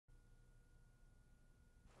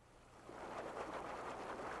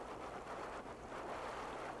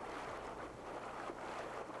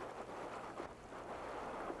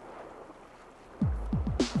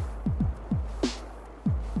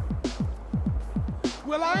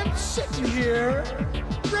Well, I'm sitting here,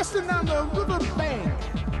 resting on the river bank,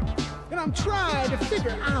 and I'm trying to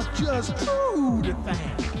figure out just who to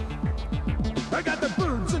thank. I got the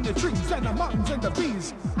birds and the trees and the mountains and the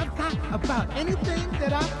bees. I've got about anything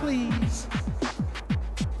that I please.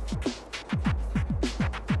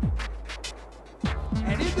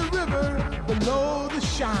 And in the river below the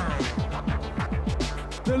shine,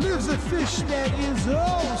 there lives a fish that is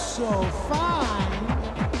oh so fine.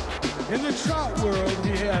 In the trout world,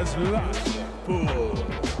 he has lots of pull.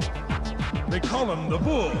 They call him the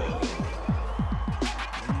bull.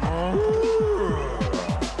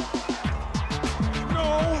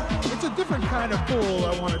 No, it's a different kind of bull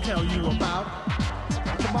I want to tell you about.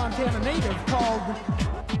 It's a Montana native called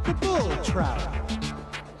the bull trout.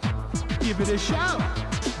 Give it a shout,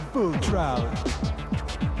 bull trout.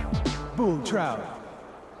 Bull trout.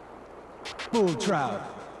 Bull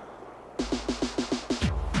trout.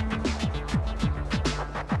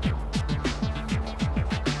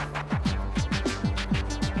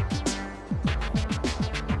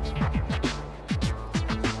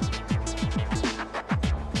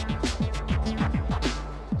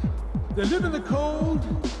 They live in the cold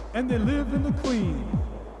and they live in the clean.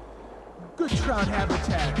 Good trout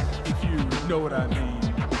habitat, if you know what I mean.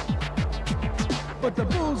 But the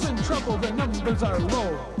bull's in trouble, the numbers are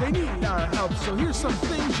low. They need our help, so here's some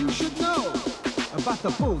things you should know about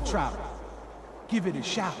the bull trout. Give it a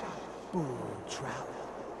shout, bull trout.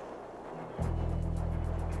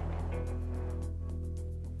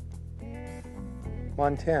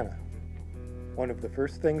 Montana. One of the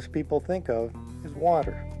first things people think of is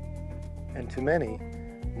water. And to many,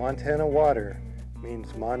 Montana water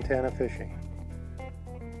means Montana fishing.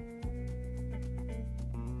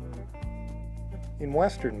 In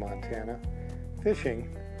western Montana,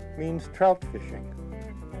 fishing means trout fishing.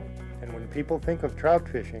 And when people think of trout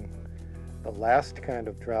fishing, the last kind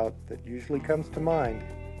of trout that usually comes to mind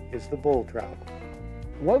is the bull trout.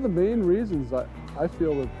 One of the main reasons I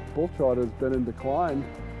feel that bull trout has been in decline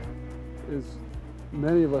is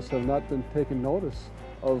many of us have not been taking notice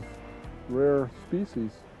of rare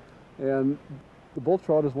species. And the bull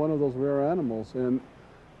trout is one of those rare animals, and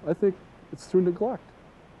I think it's through neglect.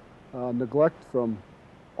 Neglect from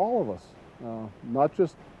all of us, not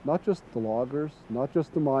just the loggers, not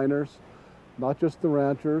just the miners, not just the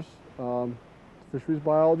ranchers. Fisheries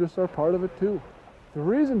biologists are part of it too. The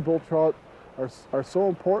reason bull trout are so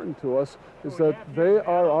important to us is that they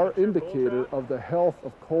are our indicator of the health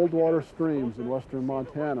of cold water streams in western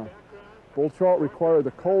Montana. Bull trout require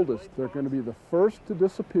the coldest. They're going to be the first to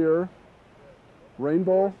disappear.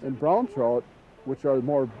 Rainbow and brown trout, which are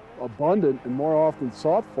more abundant and more often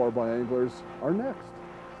sought for by anglers, are next.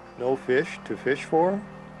 No fish to fish for?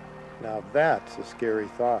 Now that's a scary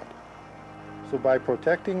thought. So by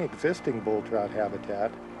protecting existing bull trout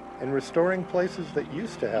habitat and restoring places that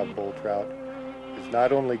used to have bull trout is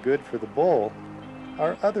not only good for the bull,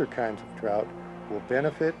 our other kinds of trout will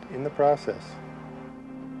benefit in the process.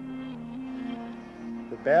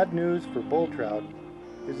 The bad news for bull trout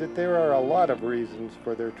is that there are a lot of reasons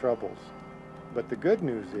for their troubles. But the good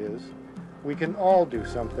news is we can all do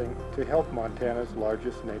something to help Montana's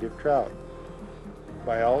largest native trout.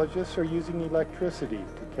 Biologists are using electricity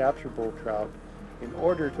to capture bull trout in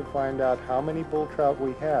order to find out how many bull trout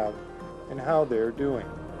we have and how they're doing.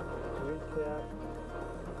 Recap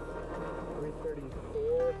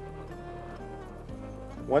 334.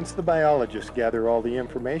 Once the biologists gather all the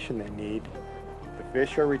information they need, the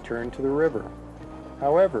fish are returned to the river.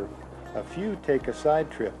 However, a few take a side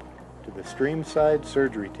trip to the streamside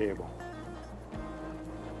surgery table.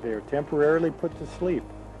 They are temporarily put to sleep,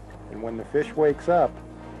 and when the fish wakes up,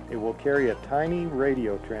 it will carry a tiny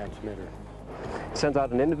radio transmitter. It sends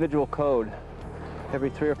out an individual code. Every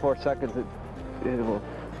 3 or 4 seconds,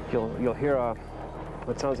 you'll hear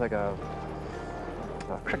what sounds like a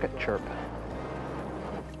cricket chirp.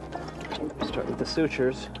 Start with the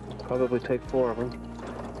sutures. Probably take 4 of them.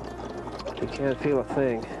 You can't feel a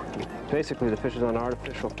thing. Basically, the fish is on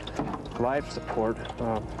artificial life support,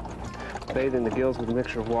 bathing the gills with a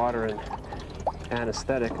mixture of water and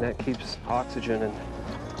anesthetic, and that keeps oxygen and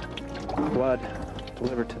blood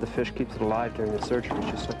delivered to the fish, keeps it alive during the surgery,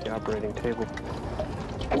 just like the operating table.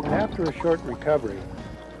 After a short recovery,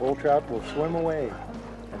 bull trout will swim away,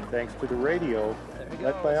 and thanks to the radio,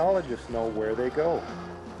 let biologists know where they go,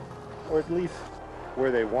 or at least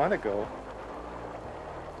where they want to go.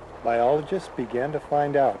 Biologists began to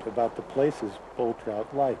find out about the places bull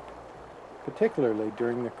trout liked, particularly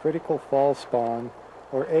during the critical fall spawn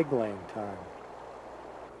or egg-laying time.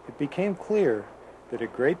 It became clear that a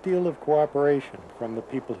great deal of cooperation from the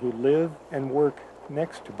people who live and work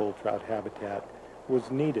next to bull trout habitat was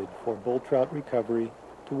needed for bull trout recovery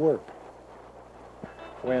to work.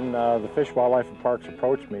 When the Fish, Wildlife, and Parks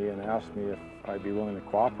approached me and asked me if I'd be willing to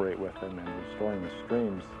cooperate with them in restoring the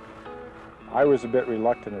streams, I was a bit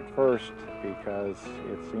reluctant at first because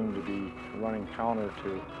it seemed to be running counter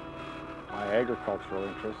to my agricultural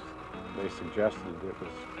interests. They suggested it was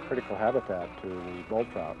critical habitat to the bull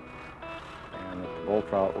trout and that the bull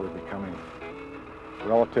trout were becoming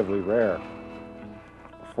relatively rare.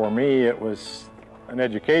 For me, it was an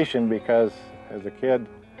education because as a kid,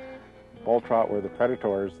 bull trout were the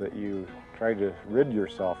predators that you tried to rid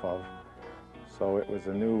yourself of. So it was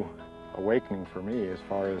a new awakening for me as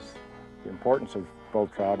far as the importance of bull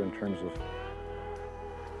trout in terms of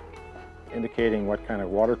indicating what kind of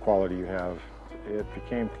water quality you have. It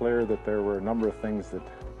became clear that there were a number of things that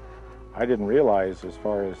I didn't realize as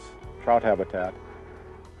far as trout habitat.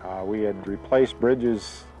 We had replaced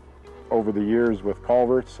bridges over the years with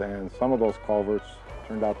culverts, and some of those culverts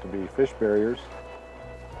turned out to be fish barriers.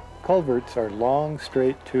 Culverts are long,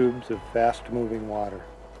 straight tubes of fast-moving water,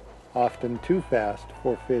 often too fast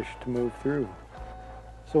for fish to move through.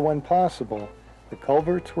 So when possible, the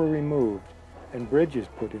culverts were removed and bridges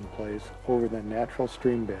put in place over the natural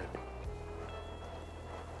stream bed.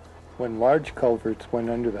 When large culverts went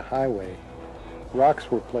under the highway, rocks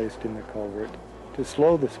were placed in the culvert to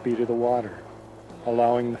slow the speed of the water,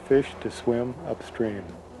 allowing the fish to swim upstream.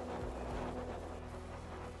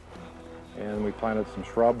 And we planted some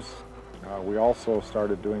shrubs. We also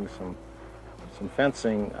started doing some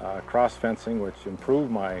fencing, cross fencing, which improved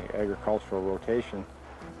my agricultural rotation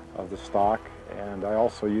of the stock. And I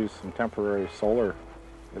also used some temporary solar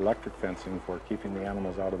electric fencing for keeping the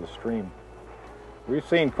animals out of the stream. We've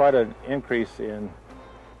seen quite an increase in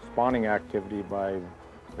spawning activity by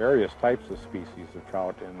various types of species of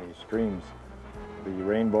trout in these streams. The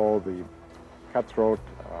rainbow, the cutthroat,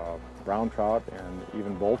 brown trout, and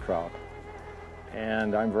even bull trout.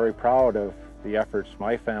 And I'm very proud of the efforts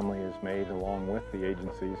my family has made along with the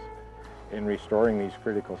agencies in restoring these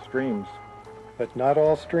critical streams. But not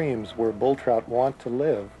all streams where bull trout want to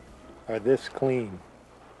live are this clean.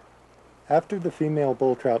 After the female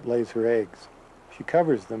bull trout lays her eggs, she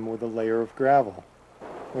covers them with a layer of gravel.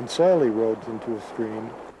 When soil erodes into a stream,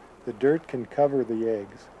 the dirt can cover the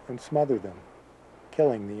eggs and smother them,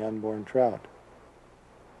 killing the unborn trout.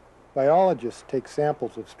 Biologists take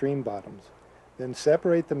samples of stream bottoms, then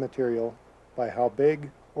separate the material by how big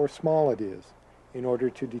or small it is in order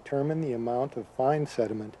to determine the amount of fine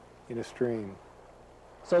sediment in a stream.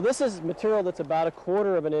 So this is material that's about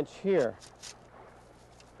 1/4 of an inch here.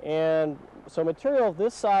 And so material of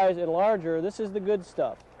this size and larger, this is the good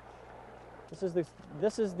stuff. This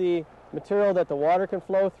is the material that the water can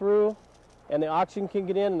flow through and the oxygen can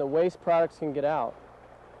get in and the waste products can get out.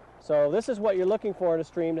 So this is what you're looking for in a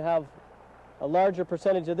stream, to have a larger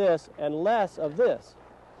percentage of this and less of this.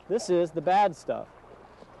 This is the bad stuff.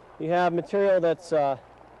 You have material that's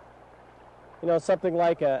something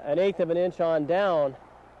like an 1/8 of an inch on down.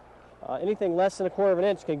 Anything less than 1/4 of an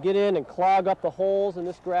inch can get in and clog up the holes in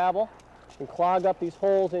this gravel, and clog up these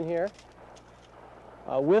holes in here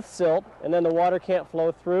with silt, and then the water can't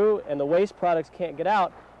flow through and the waste products can't get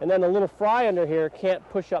out, and then the little fry under here can't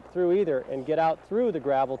push up through either and get out through the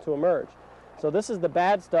gravel to emerge. So this is the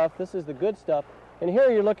bad stuff, this is the good stuff, and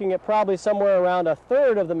here you're looking at probably somewhere around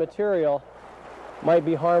 1/3 of the material might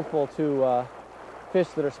be harmful to fish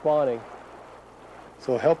that are spawning.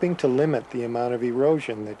 So helping to limit the amount of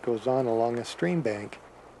erosion that goes on along a stream bank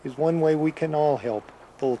is one way we can all help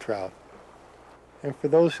bull trout. And for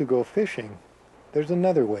those who go fishing, there's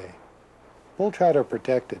another way. Bull trout are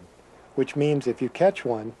protected, which means if you catch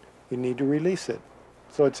one, you need to release it.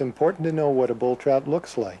 So it's important to know what a bull trout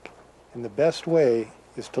looks like. And the best way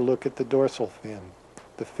is to look at the dorsal fin,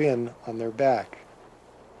 the fin on their back.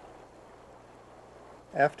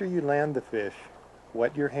 After you land the fish,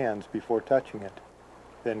 wet your hands before touching it.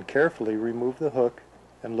 Then carefully remove the hook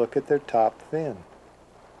and look at their top fin.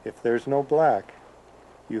 If there's no black,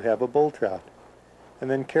 you have a bull trout.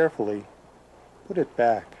 And then carefully put it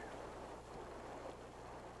back.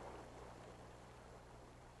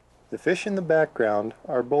 The fish in the background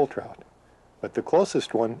are bull trout, but the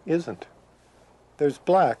closest one isn't. There's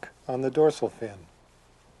black on the dorsal fin.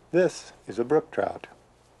 This is a brook trout.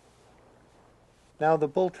 Now the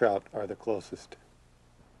bull trout are the closest.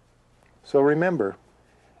 So remember,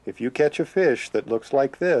 if you catch a fish that looks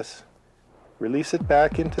like this, release it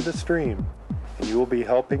back into the stream, and you will be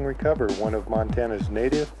helping recover one of Montana's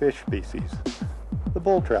native fish species, the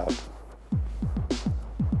bull trout.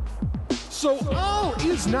 So all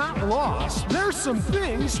is not lost. There's some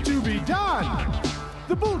things to be done.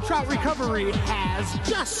 The bull trout recovery has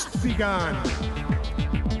just begun.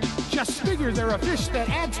 Just figure they're a fish that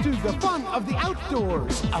adds to the fun of the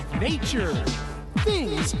outdoors, of nature,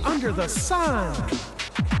 things under the sun.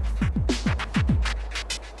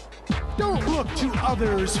 Don't look to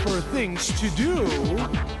others for things to do.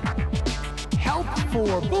 Help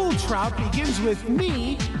for bull trout begins with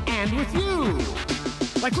me and with you.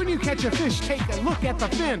 Like when you catch a fish, take a look at the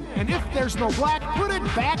fin, and if there's no black, put it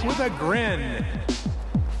back with a grin.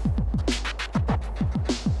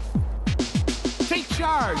 Take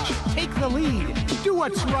charge, take the lead, do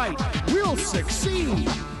what's right, we'll succeed.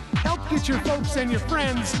 Help get your folks and your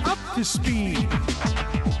friends up to speed.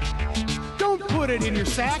 Don't put it in your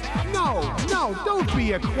sack, no, don't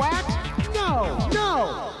be a quack,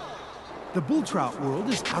 no. The bull trout world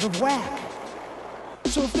is out of whack.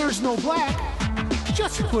 So if there's no black,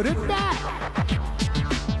 just put it back.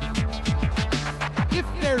 If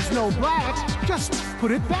there's no black, just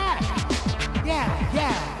put it back.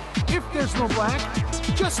 Yeah. If there's no black,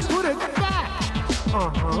 just put it back.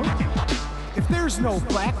 If there's no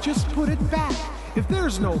black, just put it back. If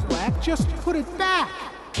there's no black, just put it back.